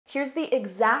Here's the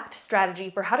exact strategy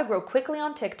for how to grow quickly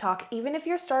on TikTok, even if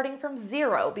you're starting from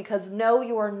zero, because no,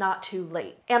 you are not too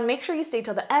late. And make sure you stay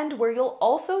till the end, where you'll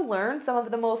also learn some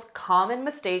of the most common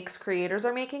mistakes creators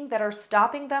are making that are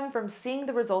stopping them from seeing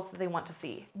the results that they want to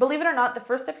see. Believe it or not, the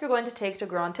first step you're going to take to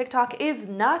grow on TikTok is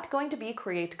not going to be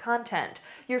create content.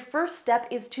 Your first step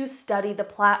is to study the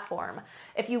platform.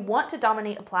 If you want to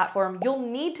dominate a platform, you'll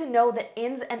need to know the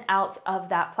ins and outs of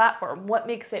that platform. What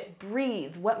makes it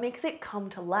breathe? What makes it come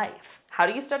to life? How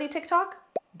do you study TikTok?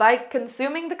 By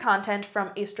consuming the content from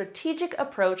a strategic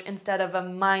approach instead of a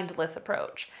mindless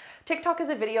approach. TikTok is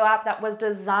a video app that was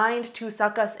designed to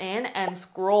suck us in and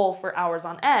scroll for hours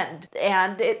on end,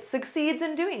 and it succeeds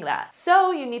in doing that.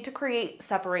 So you need to create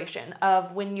separation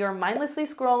of when you're mindlessly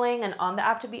scrolling and on the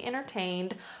app to be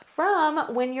entertained,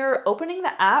 from when you're opening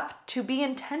the app to be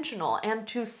intentional and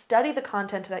to study the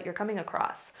content that you're coming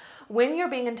across. When you're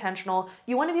being intentional,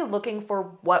 you want to be looking for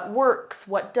what works,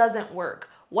 what doesn't work,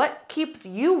 what keeps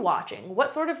you watching,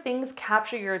 what sort of things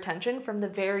capture your attention from the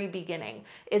very beginning.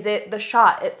 Is it the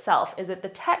shot itself? Is it the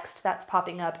text that's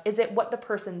popping up? Is it what the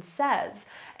person says?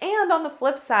 And on the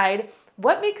flip side,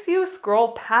 what makes you scroll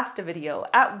past a video?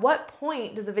 At what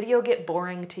point does a video get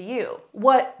boring to you?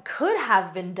 What could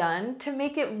have been done to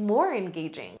make it more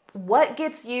engaging? What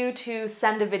gets you to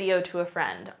send a video to a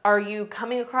friend? Are you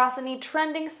coming across any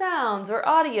trending sounds or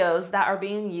audios that are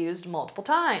being used multiple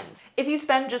times? If you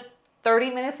spend just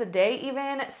 30 minutes a day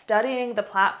even studying the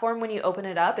platform when you open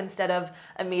it up instead of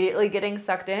immediately getting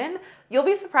sucked in, you'll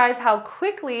be surprised how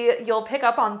quickly you'll pick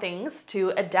up on things to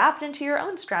adapt into your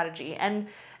own strategy. And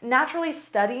naturally,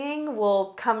 studying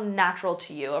will come natural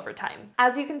to you over time.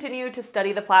 As you continue to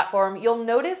study the platform, you'll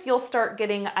notice you'll start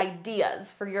getting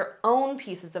ideas for your own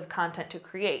pieces of content to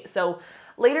create. So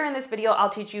later in this video, I'll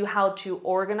teach you how to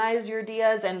organize your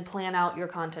ideas and plan out your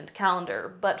content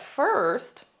calendar. But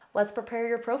first, let's prepare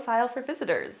your profile for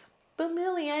visitors. But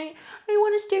Millie, I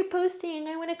want to start posting,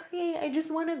 I want to create, I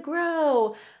just want to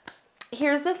grow.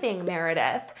 Here's the thing,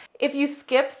 Meredith. If you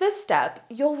skip this step,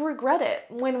 you'll regret it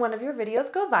when one of your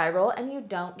videos go viral and you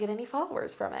don't get any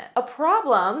followers from it. A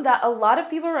problem that a lot of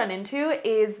people run into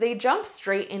is they jump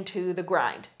straight into the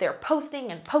grind. They're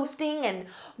posting and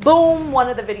boom, one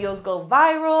of the videos go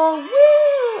viral.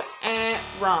 Woo!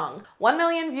 Wrong. 1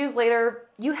 million views later,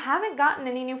 you haven't gotten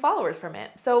any new followers from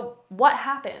it. So what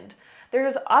happened?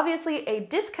 There's obviously a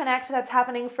disconnect that's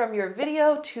happening from your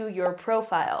video to your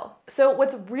profile. So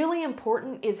what's really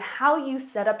important is how you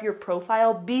set up your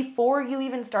profile before you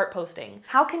even start posting.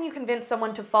 How can you convince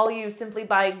someone to follow you simply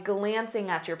by glancing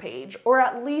at your page, or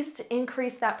at least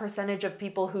increase that percentage of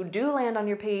people who do land on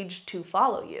your page to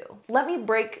follow you? Let me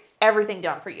break everything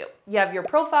down for you. You have your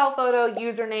profile photo,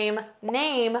 username,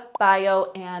 name,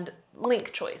 bio, and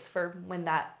link choice for when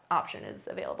that option is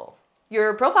available.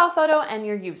 Your profile photo and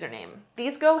your username.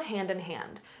 These go hand in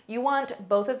hand. You want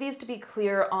both of these to be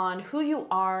clear on who you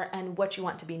are and what you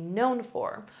want to be known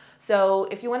for. So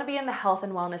if you want to be in the health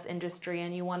and wellness industry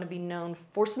and you want to be known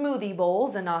for smoothie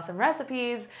bowls and awesome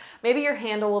recipes, maybe your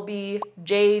handle will be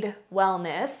Jade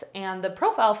Wellness and the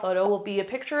profile photo will be a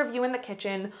picture of you in the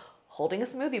kitchen holding a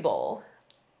smoothie bowl.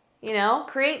 You know,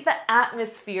 create the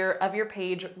atmosphere of your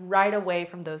page right away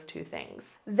from those two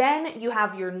things. Then you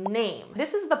have your name.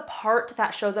 This is the part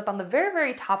that shows up on the very,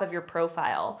 very top of your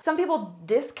profile. Some people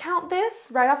discount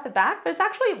this right off the bat, but it's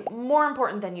actually more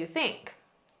important than you think.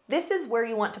 This is where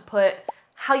you want to put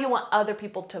how you want other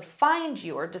people to find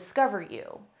you or discover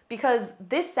you, because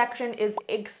this section is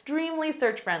extremely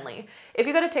search friendly. If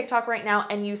you go to TikTok right now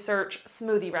and you search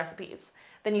smoothie recipes,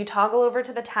 then you toggle over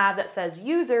to the tab that says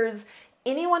users,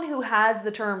 anyone who has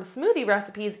the term smoothie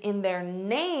recipes in their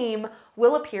name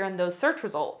will appear in those search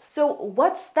results. So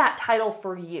what's that title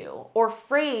for you, or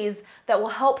phrase that will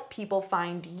help people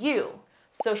find you?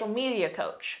 Social media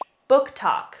coach, book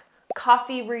talk,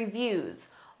 coffee reviews,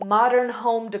 modern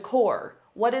home decor.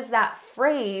 What is that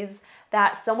phrase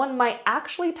that someone might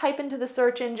actually type into the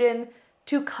search engine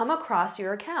to come across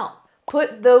your account?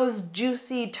 Put those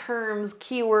juicy terms,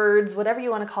 keywords, whatever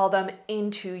you want to call them,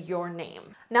 into your name.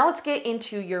 Now let's get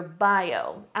into your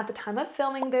bio. At the time of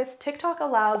filming this, TikTok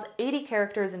allows 80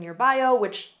 characters in your bio,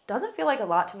 which doesn't feel like a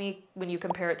lot to me when you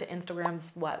compare it to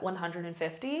Instagram's,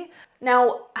 150?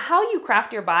 Now, how you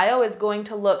craft your bio is going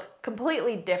to look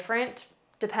completely different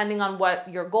depending on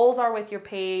what your goals are with your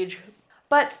page.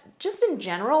 But just in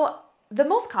general, the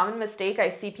most common mistake I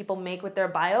see people make with their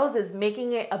bios is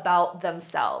making it about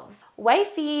themselves.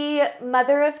 Wifey,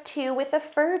 mother of 2 with a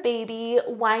fur baby,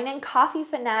 wine and coffee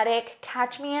fanatic,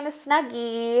 catch me in a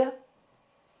snuggie.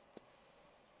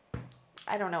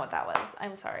 I don't know what that was.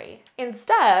 I'm sorry.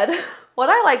 Instead, what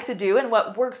I like to do and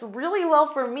what works really well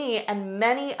for me and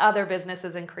many other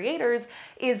businesses and creators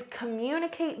is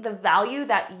communicate the value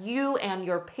that you and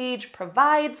your page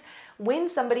provides when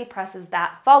somebody presses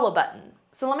that follow button.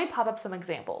 So let me pop up some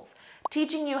examples.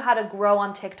 Teaching you how to grow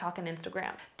on TikTok and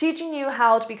Instagram. Teaching you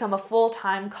how to become a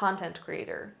full-time content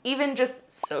creator. Even just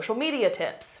social media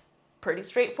tips. Pretty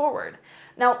straightforward.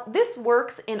 Now, this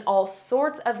works in all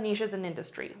sorts of niches and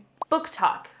industry. Book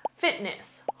talk,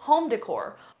 fitness, home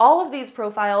decor. All of these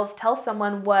profiles tell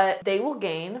someone what they will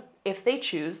gain if they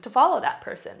choose to follow that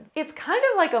person. It's kind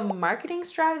of like a marketing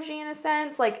strategy in a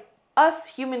sense. Like us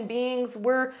human beings,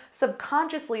 we're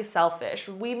subconsciously selfish.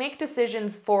 We make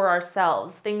decisions for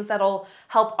ourselves, things that'll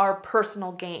help our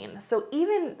personal gain. So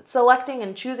even selecting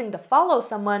and choosing to follow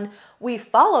someone, we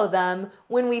follow them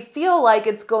when we feel like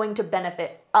it's going to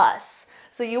benefit us.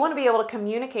 So you want to be able to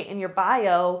communicate in your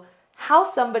bio how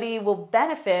somebody will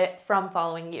benefit from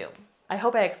following you. I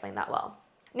hope I explained that well.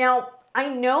 Now, I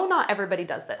know not everybody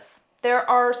does this. There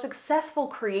are successful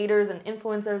creators and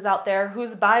influencers out there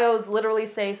whose bios literally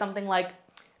say something like,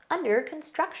 under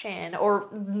construction, or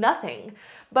nothing.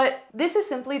 But this is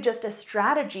simply just a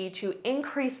strategy to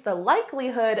increase the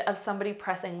likelihood of somebody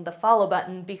pressing the follow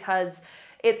button because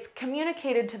it's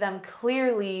communicated to them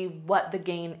clearly what the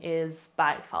gain is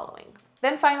by following.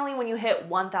 Then finally, when you hit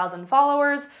 1,000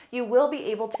 followers, you will be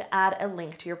able to add a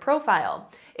link to your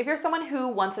profile. If you're someone who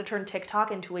wants to turn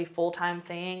TikTok into a full-time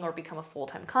thing or become a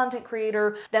full-time content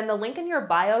creator, then the link in your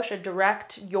bio should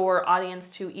direct your audience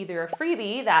to either a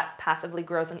freebie that passively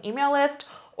grows an email list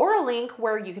or a link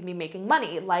where you can be making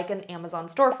money, like an Amazon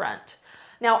storefront.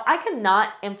 Now, I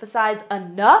cannot emphasize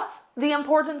enough the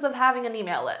importance of having an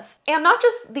email list. And not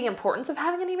just the importance of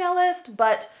having an email list,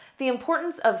 but the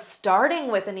importance of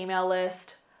starting with an email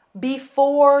list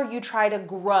before you try to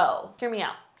grow. Hear me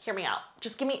out, hear me out.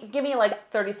 Just give me like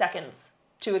 30 seconds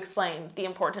to explain the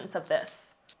importance of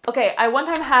this. Okay, I one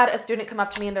time had a student come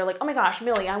up to me and they're like, oh my gosh,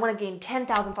 Millie, I wanna gain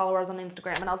 10,000 followers on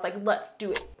Instagram. And I was like, let's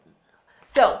do it.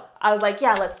 So I was like,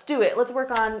 yeah, let's do it. Let's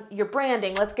work on your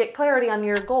branding. Let's get clarity on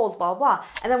your goals, blah, blah.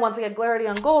 And then once we had clarity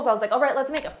on goals, I was like, all right, let's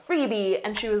make a freebie.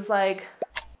 And she was like,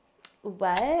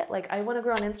 what? Like, I want to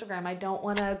grow on Instagram. I don't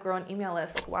want to grow an email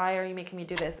list. Like, why are you making me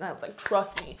do this? And I was like,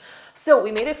 trust me. So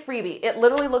we made a freebie. It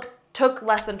literally took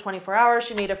less than 24 hours.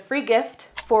 She made a free gift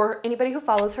for anybody who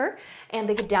follows her, and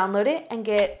they could download it and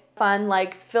get fun,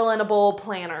 like, fill-inable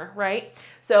planner, right?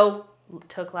 So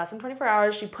took less than 24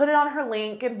 hours. She put it on her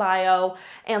link in bio.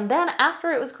 And then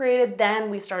after it was created, then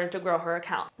we started to grow her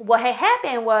account. What had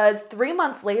happened was 3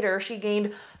 months later, she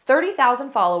gained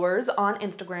 30,000 followers on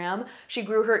Instagram. She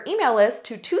grew her email list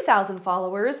to 2,000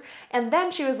 followers. And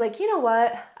then she was like, you know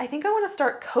what? I think I want to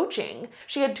start coaching.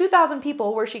 She had 2,000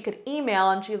 people where she could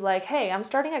email and she'd like, hey, I'm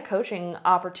starting a coaching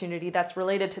opportunity that's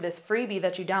related to this freebie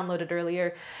that you downloaded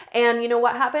earlier. And you know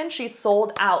what happened? She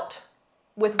sold out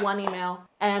with one email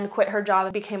and quit her job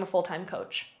and became a full-time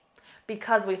coach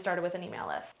because we started with an email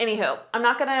list. Anywho, I'm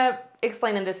not gonna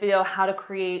explain in this video how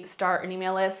to start an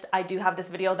email list. I do have this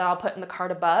video that I'll put in the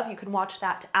card above. You can watch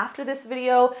that after this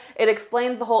video. It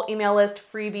explains the whole email list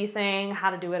freebie thing, how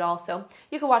to do it all. So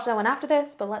you can watch that one after this,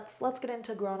 but let's get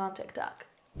into growing on TikTok.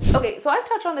 Okay, so I've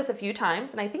touched on this a few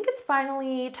times, and I think it's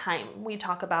finally time we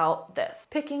talk about this.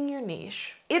 Picking your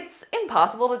niche. It's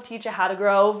impossible to teach a how to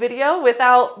grow video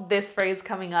without this phrase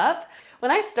coming up.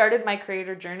 When I started my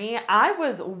creator journey, I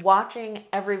was watching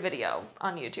every video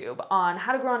on YouTube on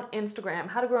how to grow on Instagram,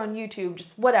 how to grow on YouTube,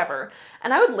 just whatever.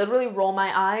 And I would literally roll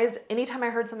my eyes anytime I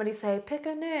heard somebody say, pick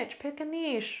a niche, pick a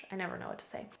niche. I never know what to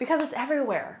say because it's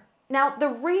everywhere. Now, the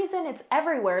reason it's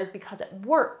everywhere is because it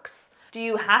works. Do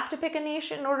you have to pick a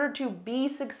niche in order to be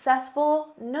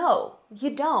successful? No, you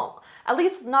don't. At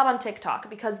least not on TikTok,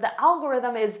 because the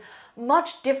algorithm is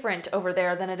much different over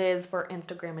there than it is for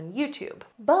Instagram and YouTube.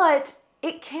 But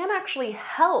it can actually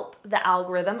help the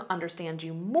algorithm understand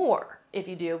you more if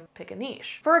you do pick a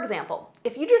niche. For example,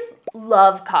 if you just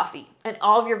love coffee and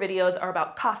all of your videos are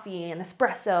about coffee and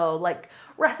espresso, like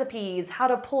recipes, how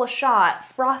to pull a shot,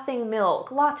 frothing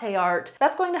milk, latte art,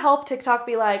 that's going to help TikTok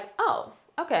be like, oh,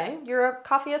 okay, you're a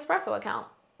coffee espresso account.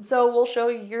 So we'll show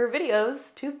your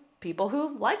videos to people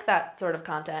who like that sort of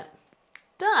content.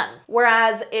 Done.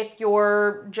 Whereas if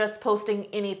you're just posting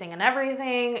anything and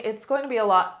everything, it's going to be a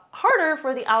lot harder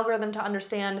for the algorithm to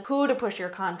understand who to push your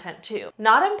content to.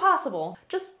 Not impossible,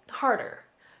 just harder.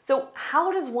 So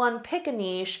how does one pick a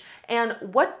niche, and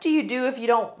what do you do if you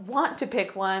don't want to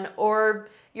pick one, or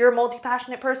you're a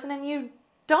multi-passionate person and you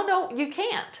don't know, you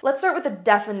can't? Let's start with the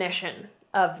definition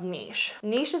of niche.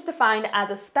 Niche is defined as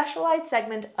a specialized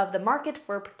segment of the market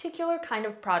for a particular kind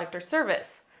of product or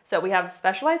service. So we have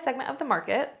specialized segment of the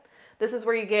market. This is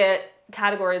where you get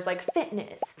categories like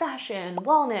fitness, fashion,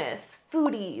 wellness,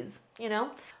 foodies, you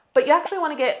know? But you actually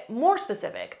want to get more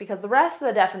specific because the rest of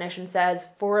the definition says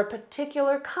for a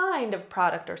particular kind of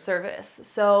product or service.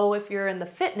 So if you're in the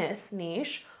fitness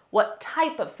niche, what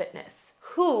type of fitness?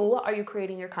 Who are you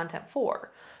creating your content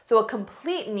for? So a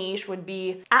complete niche would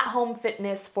be at-home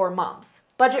fitness for moms,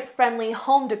 budget-friendly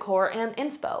home decor and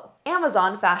inspo,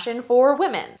 Amazon fashion for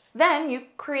women. Then you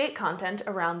create content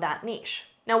around that niche.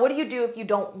 Now, what do you do if you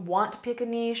don't want to pick a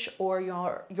niche or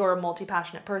you're a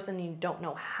multi-passionate person and you don't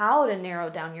know how to narrow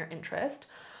down your interest?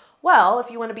 Well, if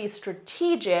you want to be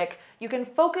strategic, you can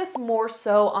focus more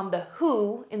so on the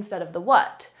who instead of the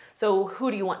what. So who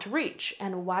do you want to reach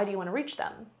and why do you want to reach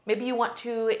them? Maybe you want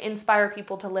to inspire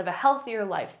people to live a healthier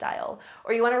lifestyle,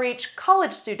 or you want to reach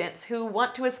college students who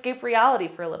want to escape reality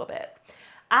for a little bit.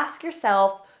 Ask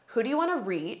yourself, who do you want to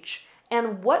reach?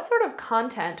 And what sort of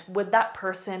content would that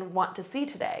person want to see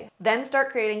today? Then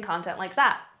start creating content like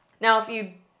that. Now, if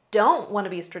you don't want to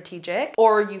be strategic,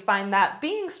 or you find that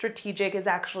being strategic is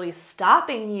actually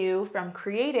stopping you from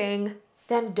creating,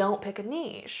 then don't pick a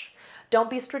niche. Don't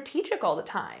be strategic all the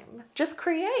time. Just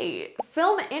create.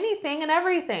 Film anything and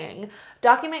everything.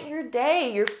 Document your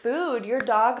day, your food, your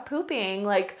dog pooping,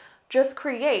 just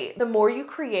create. The more you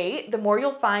create, the more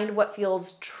you'll find what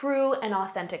feels true and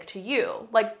authentic to you.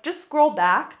 Just scroll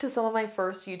back to some of my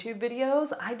first YouTube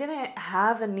videos. I didn't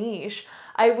have a niche.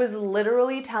 I was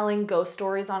literally telling ghost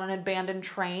stories on an abandoned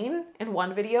train in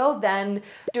one video, then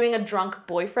doing a drunk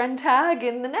boyfriend tag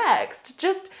in the next.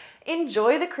 Just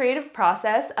enjoy the creative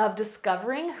process of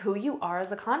discovering who you are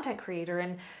as a content creator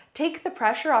and take the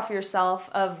pressure off yourself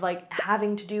of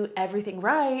having to do everything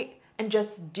right and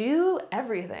just do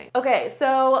everything. Okay,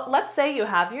 so let's say you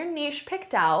have your niche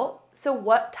picked out. So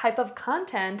what type of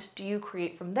content do you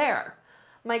create from there?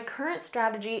 My current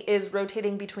strategy is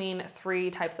rotating between 3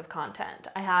 types of content.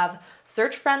 I have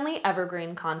search-friendly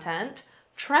evergreen content,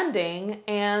 trending,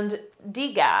 and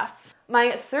DGAF.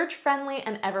 My search-friendly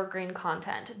and evergreen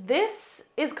content. This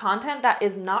is content that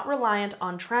is not reliant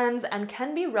on trends and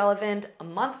can be relevant a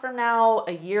month from now,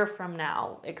 a year from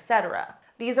now, etc.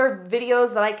 These are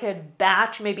videos that I could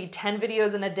batch maybe 10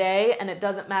 videos in a day, and it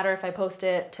doesn't matter if I post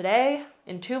it today,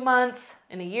 in 2 months,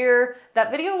 in a year,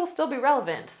 that video will still be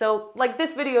relevant. So like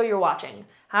this video you're watching,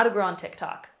 how to grow on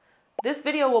TikTok. This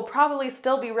video will probably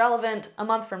still be relevant a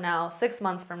month from now, 6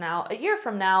 months from now, a year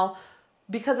from now,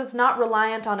 because it's not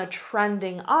reliant on a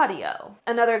trending audio.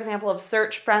 Another example of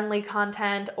search-friendly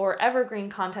content or evergreen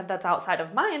content that's outside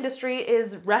of my industry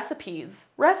is recipes.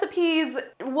 Recipes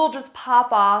will just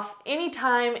pop off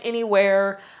anytime,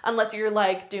 anywhere, unless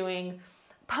you're doing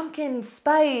pumpkin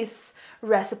spice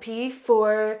recipe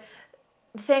for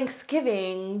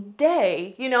Thanksgiving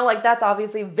Day. That's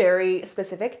obviously very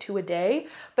specific to a day.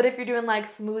 But if you're doing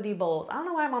smoothie bowls, I don't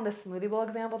know why I'm on this smoothie bowl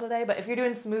example today, but if you're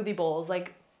doing smoothie bowls,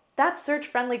 that's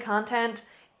search-friendly content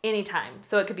anytime.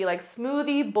 So it could be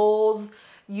smoothie bowls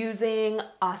using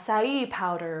acai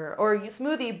powder or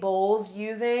smoothie bowls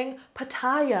using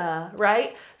pitaya,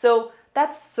 right? So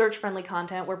that's search-friendly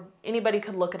content where anybody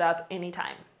could look it up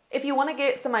anytime. If you want to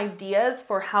get some ideas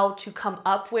for how to come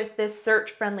up with this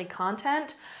search-friendly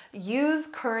content, use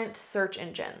current search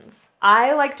engines.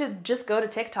 I like to just go to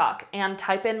TikTok and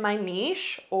type in my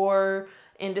niche or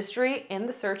industry in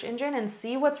the search engine and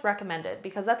see what's recommended,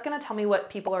 because that's going to tell me what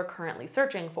people are currently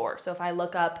searching for. So if I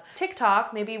look up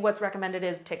TikTok, maybe what's recommended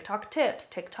is TikTok tips,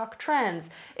 TikTok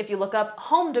trends. If you look up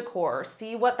home decor,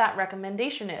 see what that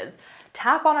recommendation is.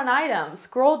 Tap on an item,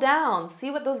 scroll down,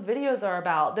 see what those videos are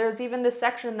about. There's even this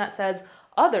section that says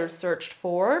others searched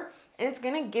for, and it's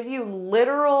going to give you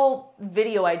literal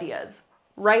video ideas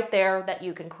right there that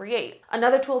you can create.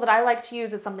 Another tool that I like to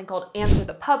use is something called Answer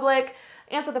the Public.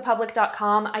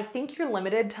 AnswerThePublic.com, I think you're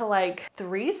limited to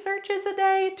 3 searches a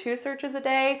day, 2 searches a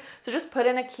day. So just put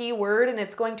in a keyword and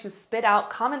it's going to spit out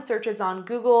common searches on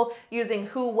Google using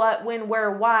who, what, when,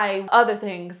 where, why, other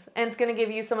things. And it's going to give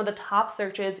you some of the top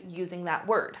searches using that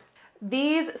word.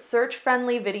 These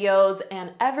search-friendly videos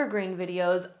and evergreen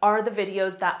videos are the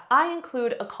videos that I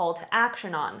include a call to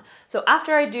action on. So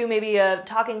after I do maybe a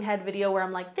talking head video where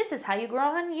I'm this is how you grow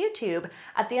on YouTube,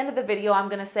 at the end of the video I'm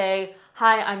gonna say,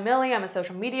 hi, I'm Millie, I'm a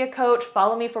social media coach,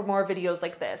 follow me for more videos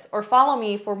like this, or follow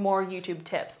me for more YouTube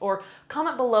tips, or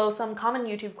comment below some common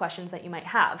YouTube questions that you might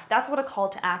have. That's what a call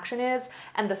to action is,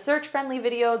 and the search-friendly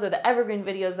videos or the evergreen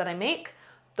videos that I make,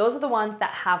 Those are the ones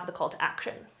that have the call to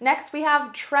action. Next, we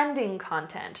have trending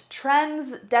content.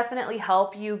 Trends definitely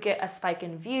help you get a spike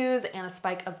in views and a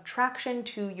spike of traction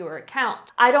to your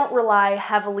account. I don't rely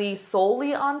heavily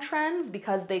solely on trends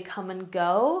because they come and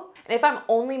go. And if I'm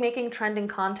only making trending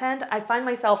content, I find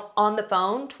myself on the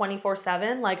phone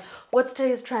 24/7, like, what's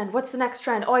today's trend? What's the next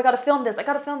trend? Oh, I gotta film this. I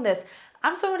gotta film this.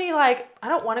 I'm somebody like, I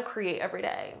don't wanna create every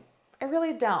day. I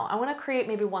really don't. I wanna create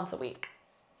maybe once a week,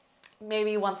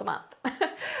 maybe once a month.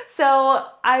 So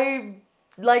I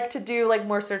like to do like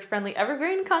more search friendly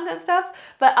evergreen content stuff,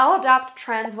 but I'll adapt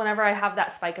trends whenever I have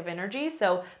that spike of energy.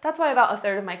 So that's why about a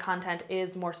third of my content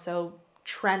is more so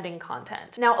trending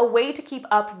content. Now, a way to keep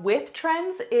up with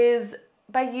trends is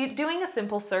by you doing a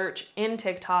simple search in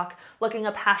TikTok, looking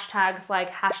up hashtags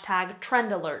like hashtag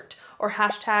trend alert or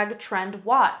hashtag trend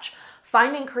watch.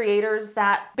 Finding creators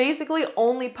that basically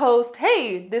only post,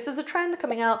 hey, this is a trend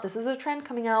coming out, this is a trend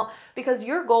coming out, because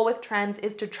your goal with trends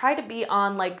is to try to be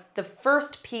on like the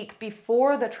first peak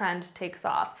before the trend takes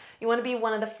off. You want to be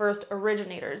one of the first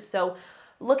originators. So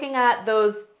looking at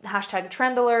those hashtag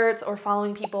trend alerts or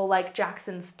following people like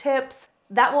Jackson's Tips,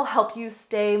 that will help you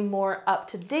stay more up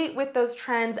to date with those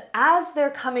trends as they're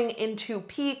coming into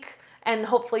peak, and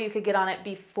hopefully you could get on it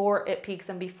before it peaks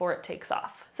and before it takes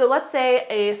off. So let's say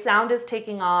a sound is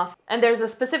taking off and there's a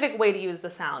specific way to use the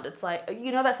sound. It's like,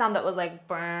 you know that sound that was like,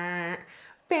 brr,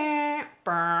 brr,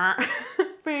 brr,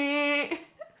 brr,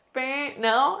 brr,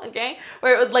 no? Okay.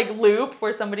 Where it would like loop,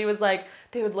 where somebody was like,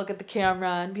 they would look at the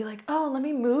camera and be like, oh, let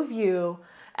me move you.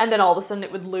 And then all of a sudden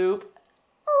it would loop.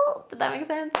 Did that make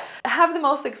sense? Have the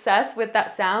most success with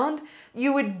that sound,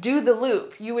 you would do the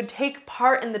loop. You would take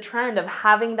part in the trend of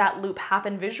having that loop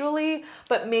happen visually,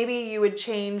 but maybe you would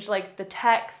change like the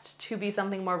text to be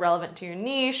something more relevant to your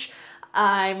niche.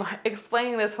 I'm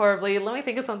explaining this horribly. Let me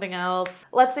think of something else.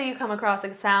 Let's say you come across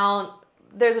a sound.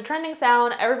 There's a trending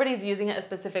sound, everybody's using it a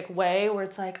specific way where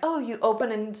it's like, oh, you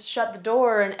open and shut the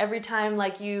door, and every time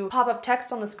like you pop up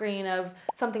text on the screen of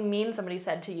something mean somebody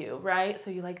said to you, right?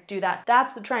 So you like do that.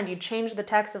 That's the trend. You change the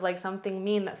text of like something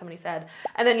mean that somebody said,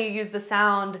 and then you use the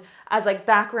sound as like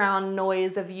background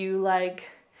noise of you like,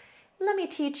 let me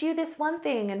teach you this one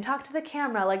thing and talk to the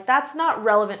camera. Like that's not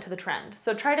relevant to the trend.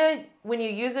 So try to, when you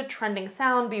use a trending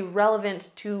sound, be relevant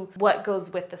to what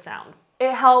goes with the sound.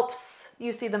 It helps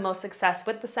you see the most success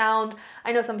with the sound.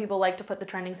 I know some people like to put the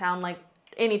trending sound, like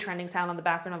any trending sound, on the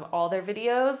background of all their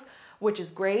videos, which is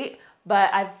great,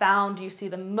 but I've found you see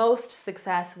the most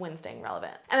success when staying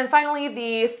relevant. And then finally,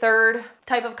 the third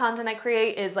type of content I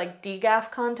create is like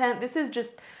DGAF content. This is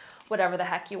just whatever the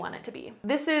heck you want it to be.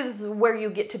 This is where you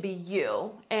get to be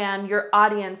you and your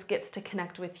audience gets to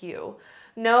connect with you.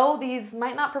 No, these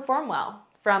might not perform well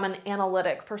from an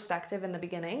analytic perspective in the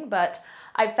beginning, but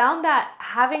I found that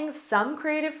having some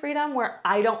creative freedom where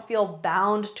I don't feel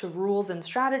bound to rules and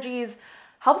strategies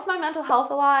helps my mental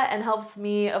health a lot and helps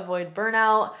me avoid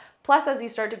burnout. Plus, as you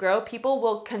start to grow, people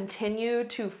will continue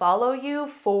to follow you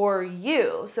for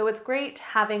you. So it's great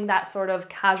having that sort of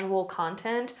casual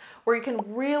content where you can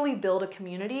really build a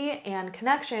community and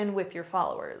connection with your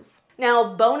followers.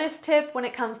 Now, bonus tip when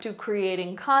it comes to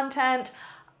creating content,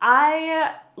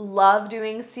 I love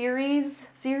doing series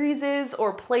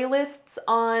or playlists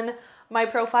on my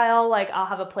profile. Like I'll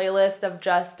have a playlist of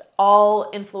just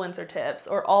all influencer tips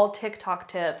or all TikTok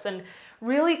tips, and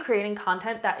really creating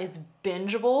content that is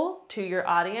bingeable to your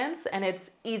audience and it's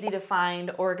easy to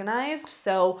find, organized.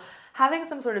 So having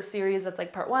some sort of series that's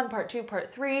like part 1, part 2,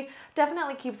 part 3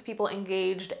 definitely keeps people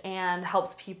engaged and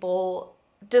helps people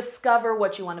discover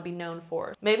what you want to be known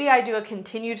for. Maybe I do a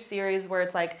continued series where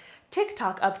it's like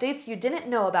TikTok updates you didn't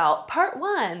know about, part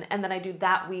 1, and then I do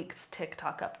that week's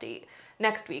TikTok update.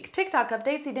 Next week, TikTok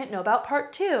updates you didn't know about,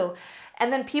 part 2.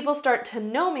 And then people start to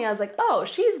know me as like, oh,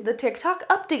 she's the TikTok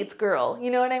updates girl.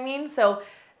 You know what I mean? So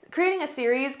creating a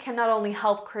series can not only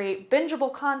help create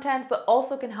bingeable content, but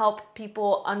also can help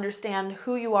people understand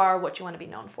who you are, what you want to be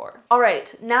known for. All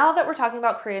right, now that we're talking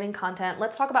about creating content,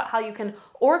 let's talk about how you can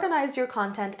organize your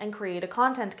content and create a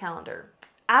content calendar.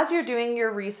 As you're doing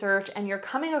your research and you're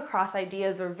coming across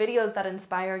ideas or videos that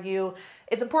inspire you,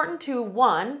 it's important to,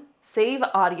 1, save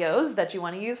audios that you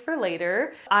want to use for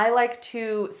later. I like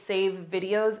to save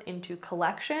videos into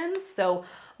collections. So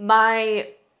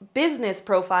my business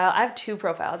profile, I have 2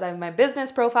 profiles. I have my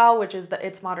business profile, which is the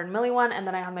It's Modern Millie one, and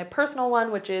then I have my personal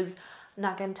one, which is, I'm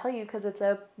not going to tell you because it's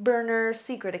a burner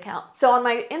secret account. So on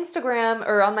my Instagram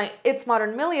or on my It's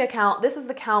Modern Millie account, this is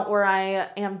the account where I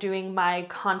am doing my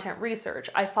content research.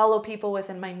 I follow people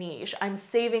within my niche. I'm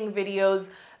saving videos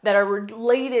that are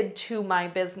related to my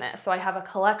business. So I have a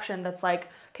collection that's like,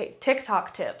 okay,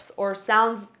 TikTok tips or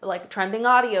sounds like trending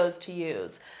audios to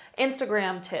use,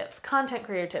 Instagram tips, content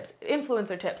creator tips,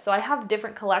 influencer tips. So I have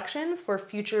different collections for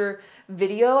future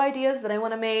video ideas that I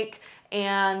want to make.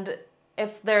 And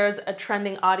if there's a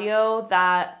trending audio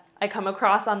that I come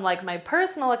across on like my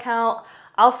personal account,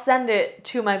 I'll send it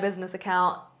to my business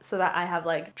account so that I have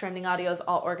like trending audios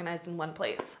all organized in one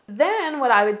place. Then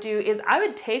what I would do is I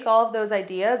would take all of those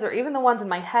ideas, or even the ones in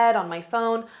my head on my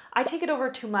phone, I take it over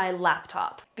to my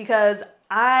laptop because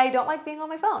I don't like being on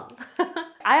my phone.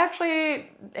 I actually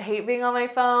hate being on my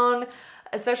phone,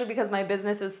 especially because my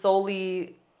business is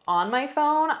solely on my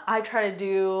phone. I try to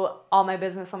do all my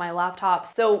business on my laptop.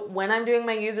 So when I'm doing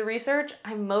my user research,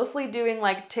 I'm mostly doing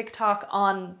like TikTok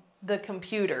on the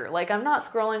computer. Like I'm not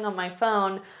scrolling on my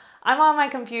phone. I'm on my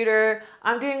computer,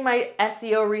 I'm doing my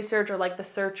SEO research, or like the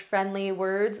search friendly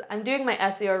words. I'm doing my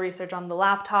SEO research on the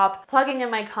laptop, plugging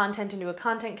in my content into a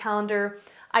content calendar.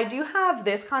 I do have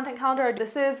this content calendar.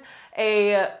 This is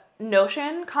a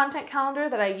Notion content calendar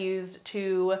that I used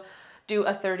to do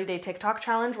a 30-day TikTok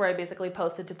challenge where I basically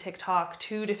posted to TikTok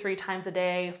 2 to 3 times a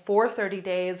day for 30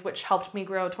 days, which helped me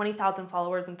grow 20,000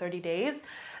 followers in 30 days.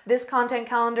 This content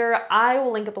calendar, I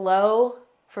will link it below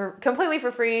completely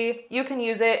for free. You can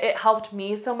use it. It helped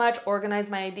me so much organize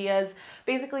my ideas.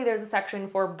 Basically, there's a section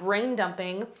for brain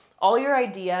dumping all your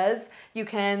ideas. You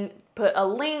can put a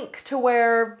link to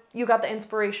where you got the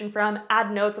inspiration from,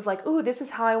 add notes of like, ooh, this is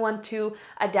how I want to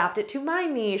adapt it to my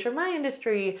niche or my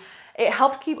industry. It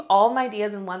helped keep all my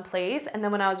ideas in one place. And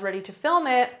then when I was ready to film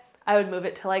it, I would move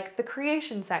it to like the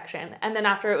creation section. And then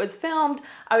after it was filmed,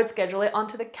 I would schedule it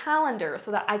onto the calendar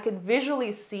so that I could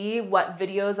visually see what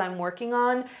videos I'm working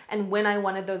on and when I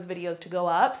wanted those videos to go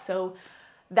up. So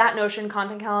that Notion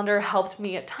content calendar helped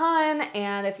me a ton.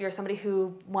 And if you're somebody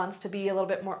who wants to be a little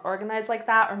bit more organized like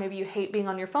that, or maybe you hate being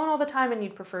on your phone all the time and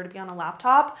you'd prefer to be on a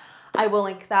laptop, I will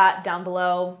link that down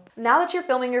below. Now that you're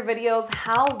filming your videos,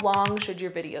 how long should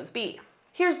your videos be?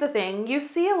 Here's the thing, you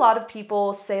see a lot of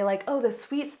people say like, oh, the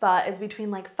sweet spot is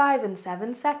between like 5 and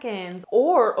 7 seconds,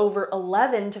 or over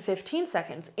 11 to 15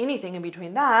 seconds. Anything in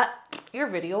between that, your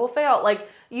video will fail. Like,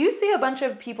 you see a bunch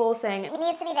of people saying, it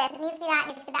needs to be this, it needs to be that, it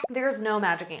needs to be that. There's no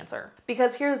magic answer.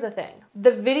 Because here's the thing,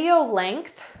 the video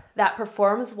length that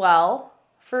performs well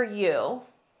for you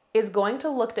is going to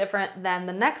look different than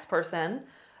the next person,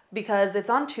 because it's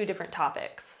on 2 different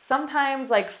topics. Sometimes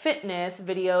like fitness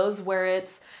videos where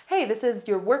it's, hey, this is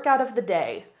your workout of the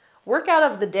day. Workout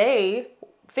of the day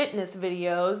fitness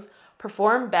videos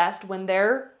perform best when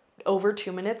they're over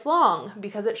 2 minutes long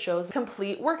because it shows a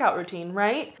complete workout routine,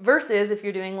 right? Versus if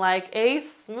you're doing like a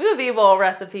smoothie bowl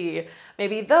recipe,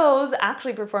 maybe those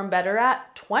actually perform better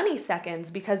at 20 seconds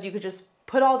because you could just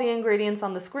put all the ingredients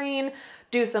on the screen,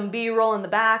 do some B-roll in the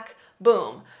back,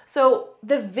 boom. So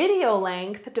the video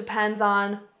length depends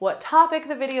on what topic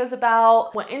the video is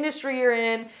about, what industry you're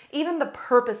in, even the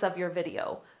purpose of your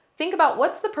video. Think about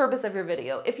what's the purpose of your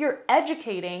video. If you're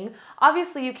educating,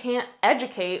 obviously you can't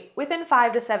educate within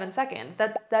 5 to 7 seconds.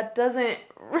 That doesn't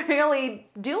really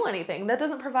do anything. That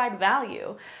doesn't provide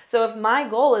value. So if my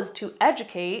goal is to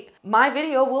educate, my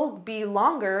video will be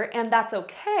longer, and that's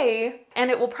okay. And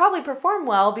it will probably perform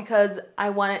well because I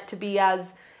want it to be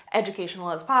as educational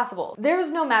as possible.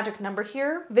 There's no magic number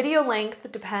here. Video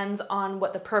length depends on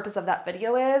what the purpose of that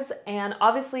video is, and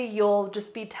obviously you'll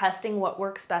just be testing what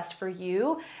works best for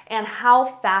you and how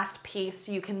fast-paced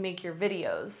you can make your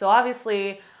videos. So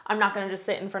obviously I'm not gonna just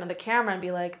sit in front of the camera and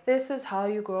be like, this is how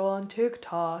you grow on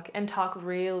TikTok, and talk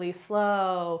really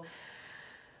slow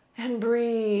and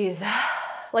breathe.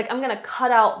 Like, I'm gonna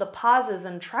cut out the pauses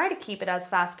and try to keep it as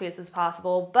fast-paced as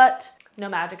possible, but no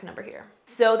magic number here.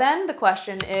 So then the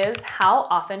question is, how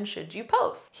often should you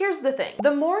post? Here's the thing,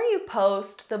 the more you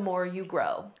post, the more you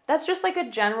grow. That's just like a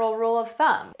general rule of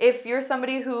thumb. If you're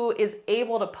somebody who is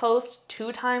able to post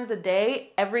 2 times a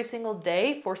day, every single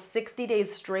day for 60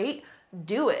 days straight,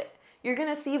 do it. You're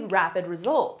gonna see rapid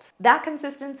results. That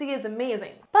consistency is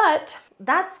amazing, but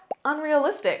that's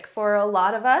unrealistic for a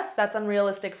lot of us. That's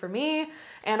unrealistic for me,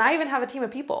 and I even have a team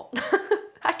of people.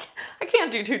 I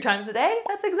can't do 2 times a day.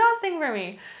 That's exhausting for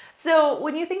me. So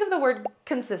when you think of the word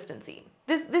consistency,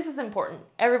 this is important.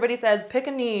 Everybody says pick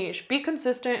a niche, be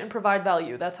consistent, and provide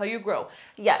value. That's how you grow.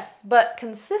 Yes, but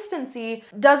consistency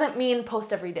doesn't mean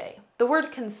post every day. The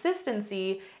word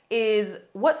consistency is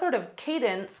what sort of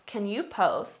cadence can you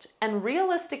post and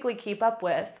realistically keep up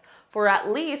with for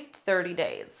at least 30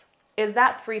 days? Is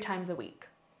that 3 times a week?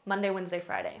 Monday, Wednesday,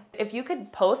 Friday. If you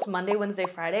could post Monday, Wednesday,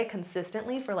 Friday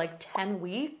consistently for like 10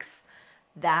 weeks,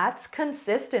 that's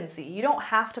consistency. You don't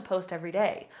have to post every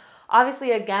day.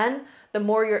 Obviously, again, the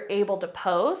more you're able to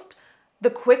post, the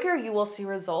quicker you will see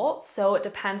results. So it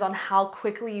depends on how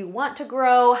quickly you want to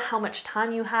grow, how much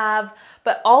time you have,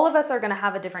 but all of us are gonna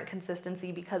have a different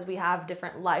consistency because we have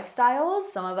different lifestyles.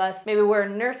 Some of us, maybe we're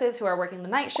nurses who are working the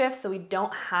night shifts, so we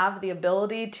don't have the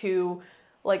ability to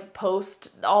like post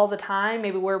all the time.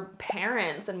 Maybe we're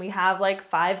parents and we have like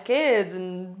 5 kids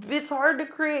and it's hard to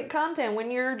create content when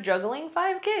you're juggling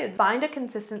 5 kids. Find a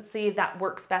consistency that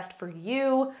works best for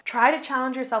you. Try to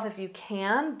challenge yourself if you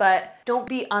can, but don't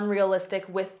be unrealistic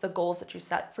with the goals that you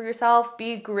set for yourself.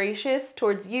 Be gracious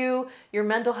towards you, your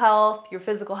mental health, your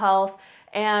physical health,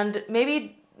 and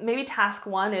maybe task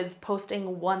 1 is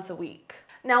posting once a week.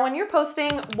 Now, when you're posting,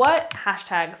 what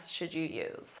hashtags should you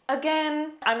use?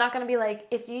 Again, I'm not gonna be like,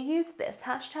 if you use this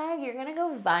hashtag, you're gonna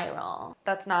go viral.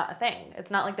 That's not a thing. It's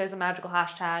not like there's a magical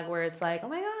hashtag where it's like, oh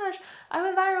my gosh, I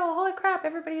went viral, holy crap,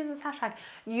 everybody uses hashtag.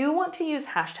 You want to use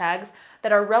hashtags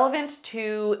that are relevant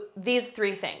to these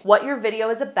 3 things. What your video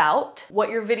is about,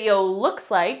 what your video looks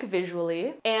like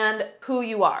visually, and who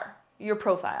you are, your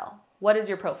profile. What is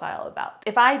your profile about?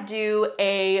 If I do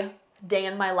a day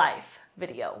in my life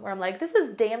video where I'm like, this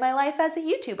is day in my life as a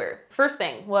YouTuber. First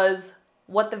thing was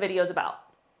what the video is about.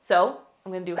 So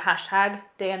I'm gonna do hashtag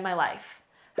day in my life,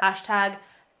 hashtag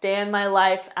day in my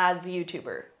life as a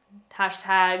YouTuber,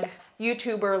 hashtag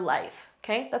YouTuber life.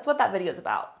 Okay, that's what that video is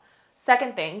about.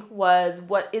 Second thing was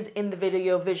what is in the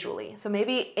video visually. So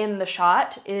maybe in the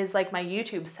shot is like my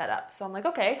YouTube setup. So I'm like,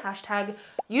 okay, hashtag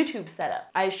YouTube setup.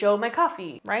 I show my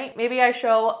coffee, right? Maybe I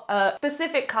show a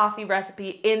specific coffee recipe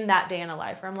in that day in a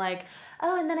life where I'm like,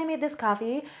 oh, and then I made this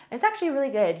coffee and it's actually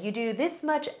really good. You do this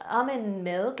much almond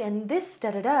milk and this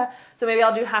da-da-da. So maybe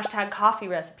I'll do hashtag coffee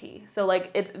recipe. So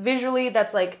like it's visually,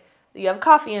 that's like, you have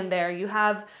coffee in there, you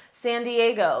have San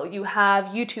Diego, you have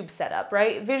YouTube setup,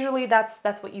 right? Visually, that's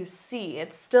what you see.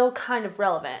 It's still kind of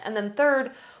relevant. And then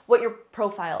third, what your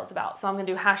profile is about. So I'm gonna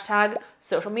do hashtag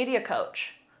social media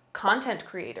coach, content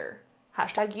creator,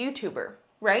 hashtag YouTuber,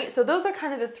 right? So those are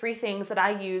kind of the 3 things that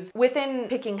I use within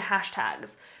picking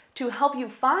hashtags. To help you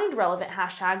find relevant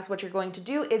hashtags, what you're going to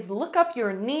do is look up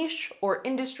your niche or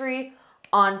industry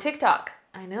on TikTok.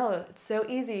 I know, it's so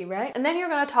easy, right? And then you're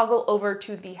gonna toggle over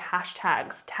to the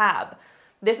hashtags tab.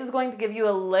 This is going to give you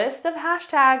a list of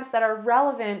hashtags that are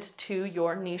relevant to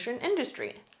your niche and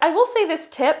industry. I will say this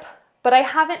tip, but I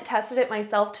haven't tested it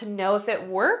myself to know if it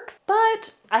works,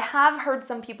 but I have heard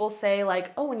some people say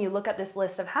like, oh, when you look at this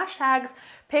list of hashtags,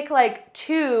 pick like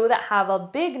 2 that have a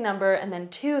big number and then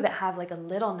 2 that have like a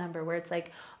little number where it's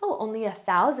like, oh, only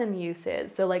 1,000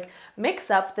 uses. So like mix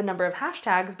up the number of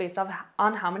hashtags based on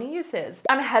how many uses.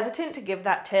 I'm hesitant to give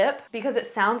that tip because it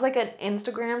sounds like an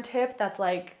Instagram tip that's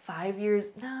like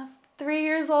 3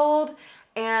 years old,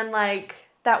 and like,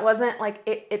 that wasn't like,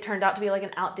 it turned out to be like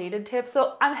an outdated tip.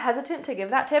 So I'm hesitant to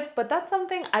give that tip, but that's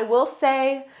something I will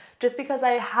say just because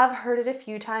I have heard it a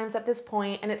few times at this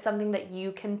point, and it's something that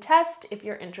you can test if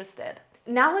you're interested.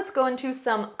 Now let's go into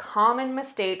some common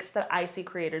mistakes that I see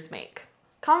creators make.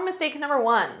 Common mistake number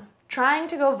 1, trying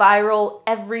to go viral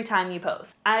every time you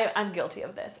post. I'm guilty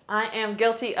of this. I am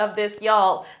guilty of this,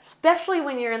 y'all, especially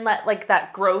when you're in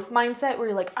that growth mindset where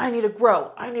you're like, I need to grow,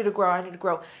 I need to grow, I need to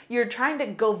grow. You're trying to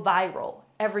go viral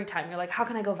every time. You're like, how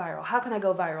can I go viral? How can I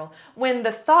go viral? When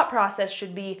the thought process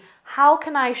should be, how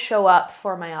can I show up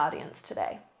for my audience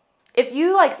today? If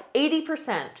you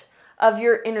 80% of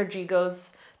your energy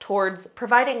goes towards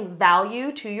providing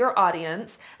value to your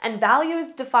audience, and value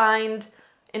is defined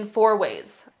in 4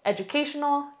 ways: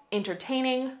 educational,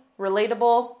 entertaining,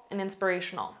 relatable, and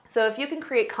inspirational. So if you can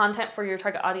create content for your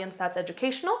target audience that's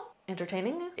educational,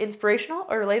 entertaining, inspirational,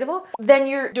 or relatable, then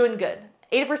you're doing good.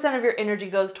 80% of your energy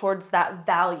goes towards that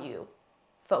value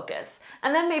focus.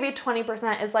 And then maybe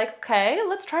 20% is like, okay,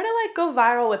 let's try to go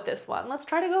viral with this one. Let's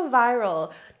try to go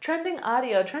viral. Trending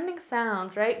audio, trending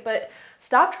sounds, right? But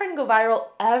stop trying to go viral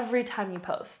every time you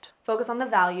post. Focus on the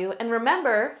value, and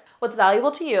remember what's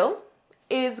valuable to you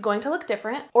is going to look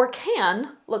different, or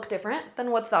can look different,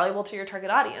 than what's valuable to your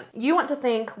target audience. You want to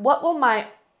think, what will my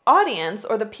audience,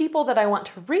 or the people that I want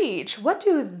to reach, what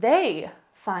do they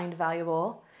find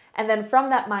valuable? And then from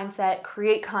that mindset,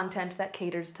 create content that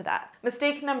caters to that.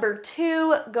 Mistake number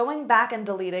 2, going back and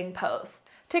deleting posts.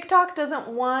 TikTok doesn't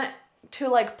want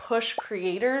to push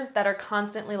creators that are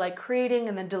constantly creating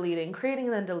and then deleting, creating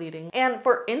and then deleting. And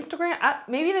for Instagram,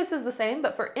 maybe this is the same,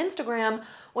 but for Instagram,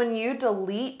 when you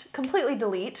completely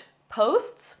delete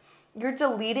posts, you're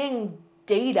deleting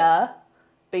data,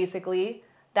 basically,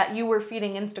 that you were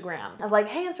feeding Instagram. Of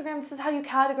hey, Instagram, this is how you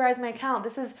categorize my account.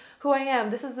 This is who I am.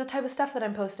 This is the type of stuff that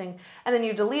I'm posting. And then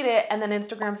you delete it, and then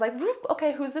Instagram's like,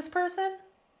 okay, who's this person?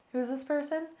 Who's this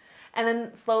person? And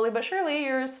then slowly but surely,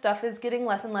 your stuff is getting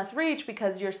less and less reach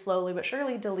because you're slowly but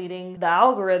surely deleting the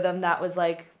algorithm that was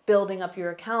like building up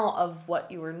your account of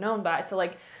what you were known by. So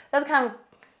like that's kind of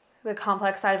the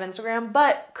complex side of Instagram,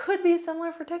 but could be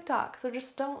similar for TikTok. So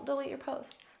just don't delete your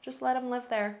posts. Just let them live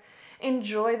there.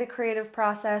 Enjoy the creative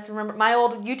process. Remember, my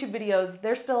old YouTube videos,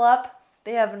 they're still up.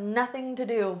 They have nothing to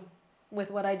do with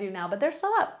what I do now, but they're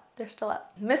still up. They're still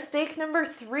up. Mistake number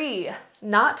 3,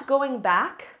 not going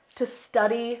back to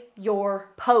study your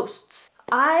posts.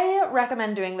 I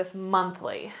recommend doing this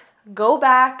monthly. Go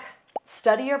back,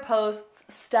 study your posts,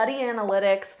 study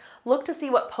analytics, look to see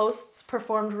what posts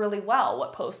performed really well,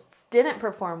 what posts didn't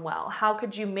perform well. How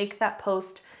could you make that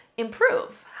post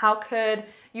improve? How could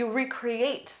you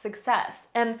recreate success?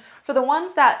 And for the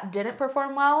ones that didn't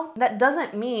perform well, that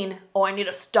doesn't mean, oh, I need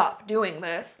to stop doing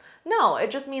this. No,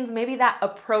 it just means maybe that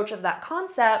approach of that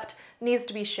concept needs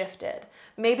to be shifted.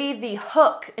 Maybe the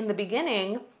hook in the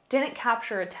beginning didn't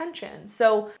capture attention.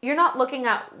 So you're not looking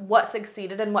at what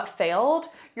succeeded and what failed.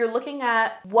 You're looking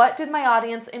at what did my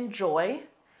audience enjoy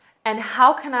and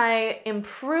how can I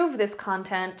improve this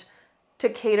content to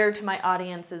cater to my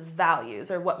audience's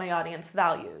values or what my audience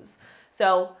values.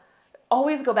 So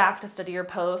always go back to study your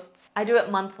posts. I do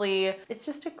it monthly. It's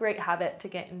just a great habit to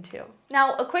get into.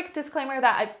 Now, a quick disclaimer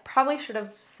that I probably should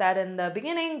have said in the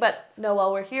beginning, but no,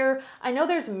 while we're here, I know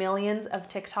there's millions of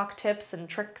TikTok tips and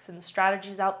tricks and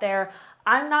strategies out there.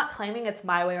 I'm not claiming it's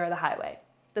my way or the highway.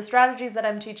 The strategies that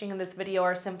I'm teaching in this video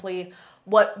are simply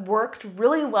what worked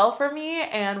really well for me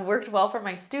and worked well for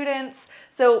my students.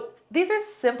 So these are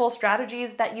simple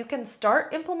strategies that you can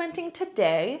start implementing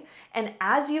today, and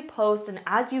as you post and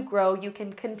as you grow, you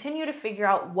can continue to figure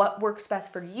out what works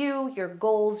best for you, your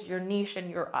goals, your niche,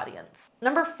 and your audience.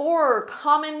 Number 4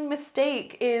 common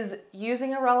mistake is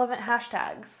using irrelevant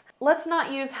hashtags. Let's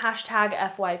not use hashtag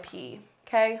FYP,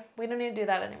 okay? We don't need to do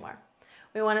that anymore.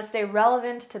 We want to stay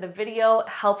relevant to the video. It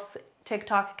helps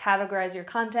TikTok categorize your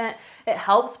content. It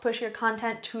helps push your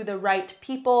content to the right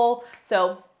people.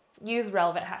 So use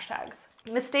relevant hashtags.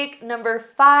 Mistake number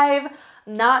 5,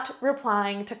 not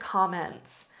replying to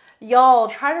comments. Y'all,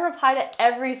 try to reply to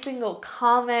every single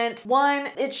comment. 1,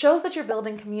 it shows that you're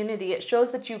building community. It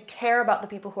shows that you care about the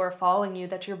people who are following you,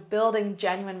 that you're building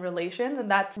genuine relations.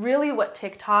 And that's really what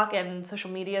TikTok and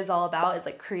social media is all about, is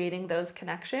like creating those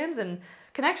connections and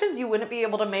connections you wouldn't be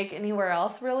able to make anywhere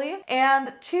else, really.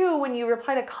 And 2, when you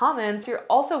reply to comments, you're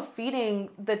also feeding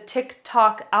the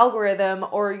TikTok algorithm,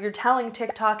 or you're telling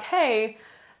TikTok, hey,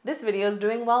 this video is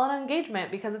doing well in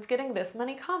engagement because it's getting this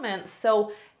many comments.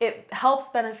 So it helps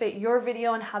benefit your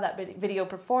video and how that video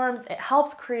performs. It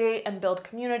helps create and build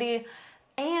community.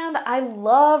 And I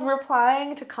love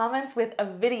replying to comments with a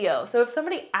video. So if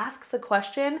somebody asks a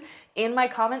question in my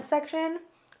comment section,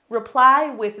 reply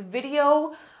with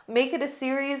video. Make it a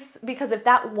series, because if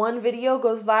that one video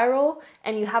goes viral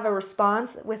and you have a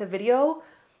response with a video,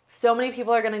 so many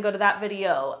people are going to go to that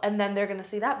video, and then they're going to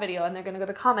see that video, and they're going to go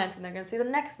to the comments, and they're going to see the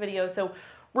next video. So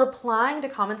replying to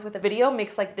comments with a video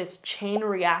makes like this chain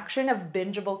reaction of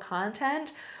bingeable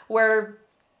content, where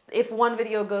if one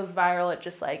video goes viral, it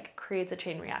just like creates a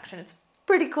chain reaction. It's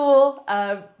pretty cool,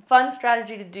 fun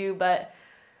strategy to do, but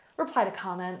reply to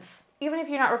comments. Even if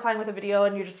you're not replying with a video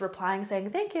and you're just replying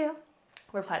saying thank you,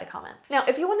 reply to comment. Now,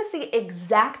 if you want to see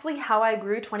exactly how I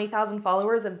grew 20,000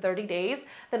 followers in 30 days,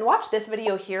 then watch this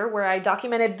video here where I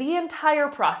documented the entire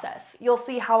process. You'll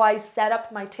see how I set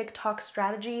up my TikTok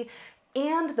strategy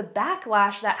and the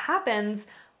backlash that happens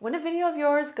when a video of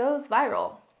yours goes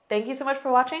viral. Thank you so much for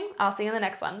watching. I'll see you in the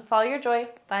next one. Follow your joy.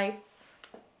 Bye.